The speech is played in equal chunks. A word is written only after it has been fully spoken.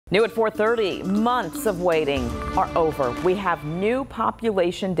New at 4:30, months of waiting are over. We have new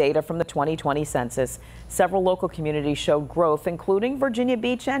population data from the 2020 census. Several local communities showed growth, including Virginia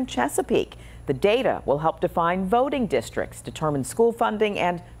Beach and Chesapeake. The data will help define voting districts, determine school funding,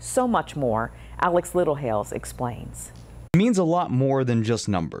 and so much more. Alex Littlehales explains. It means a lot more than just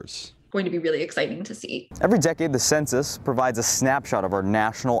numbers. Going to be really exciting to see. Every decade, the census provides a snapshot of our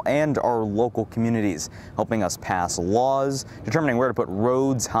national and our local communities, helping us pass laws, determining where to put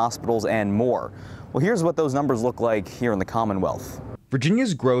roads, hospitals, and more. Well, here's what those numbers look like here in the Commonwealth.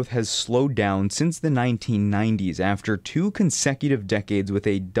 Virginia's growth has slowed down since the 1990s after 2 consecutive decades with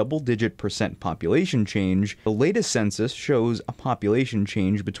a double-digit % population change. The latest census shows a population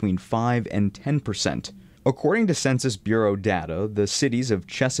change between 5 and 10%. According to Census Bureau data, the cities of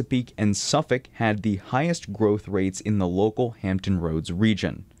Chesapeake and Suffolk had the highest growth rates in the local Hampton Roads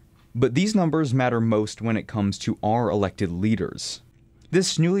region. But these numbers matter most when it comes to our elected leaders.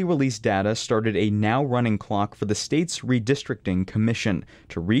 This newly released data started a now-running clock for the state's redistricting commission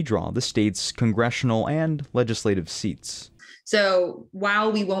to redraw the state's congressional and legislative seats. So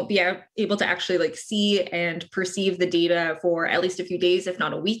while we won't be able to actually see and perceive the data for at least a few days, if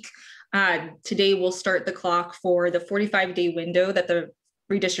not a week, today we'll start the clock for the 45-day window that the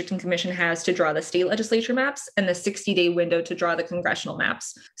Redistricting Commission has to draw the state legislature maps and the 60-day window to draw the congressional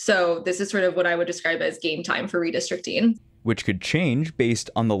maps. So this is sort of what I would describe as game time for redistricting. Which could change based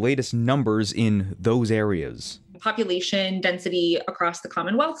on the latest numbers in those areas. Population density across the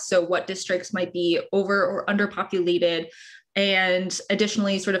Commonwealth, so what districts might be over or underpopulated, and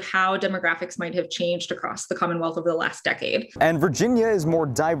additionally sort of how demographics might have changed across the Commonwealth over the last decade. And Virginia is more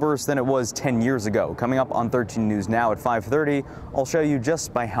diverse than it was 10 years ago. Coming up on 13 News Now at 5:30, I'll show you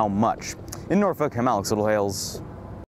just by how much. In Norfolk, I'm Alex Littlehales.